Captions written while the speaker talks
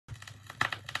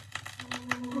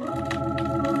I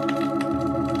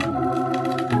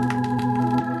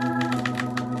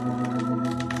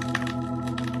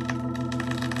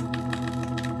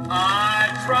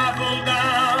traveled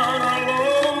down a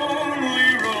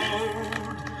lonely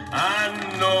road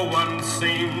and no one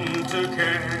seemed to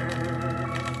care.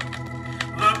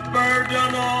 The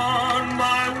burden on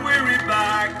my weary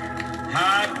back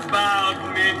had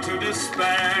bowed me to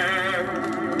despair.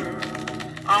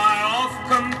 I oft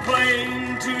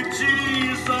complained to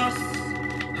Jesus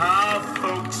how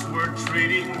folks were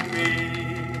treating me,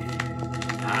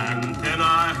 and then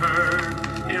I heard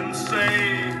him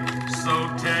say so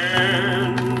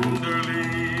tenderly,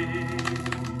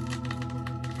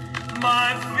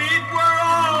 my feet were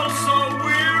all so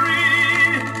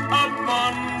weary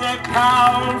upon the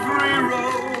Calvary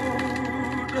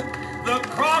road. The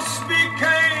cross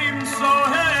became so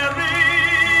heavy,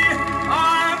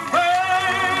 I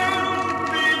fell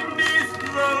beneath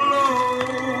the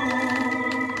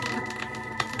load.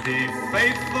 Be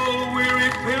faithful,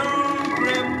 weary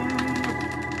pilgrim,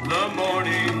 the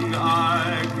morning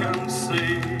I can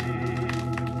see.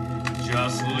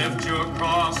 Just lift your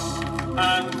cross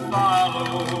and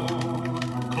follow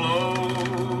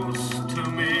close to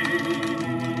me.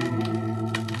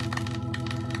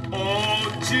 Oh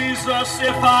Jesus,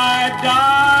 if I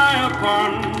die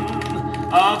upon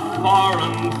a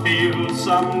foreign field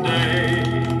someday,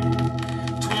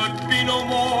 'twould be no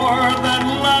more than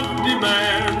love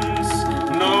demands,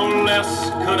 no less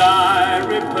could I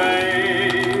repay.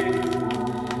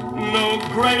 No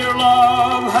greater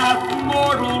love hath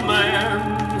mortal man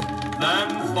than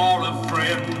for a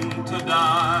friend to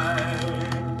die.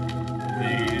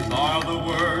 These are the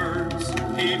words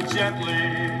he gently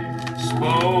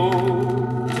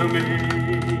spoke to me.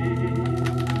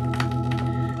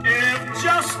 If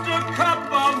just a cup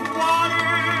of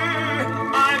water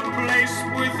I place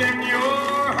within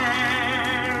your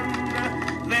hand,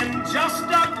 then just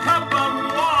a cup of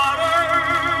water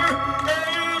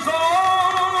is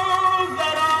all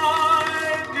that I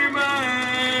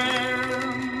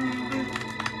demand.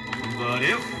 But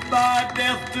if by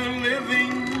death to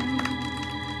living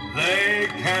they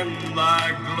can thy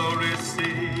glory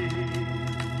see,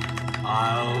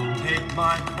 I'll take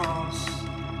my cross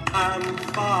and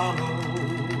follow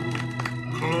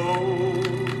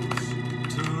close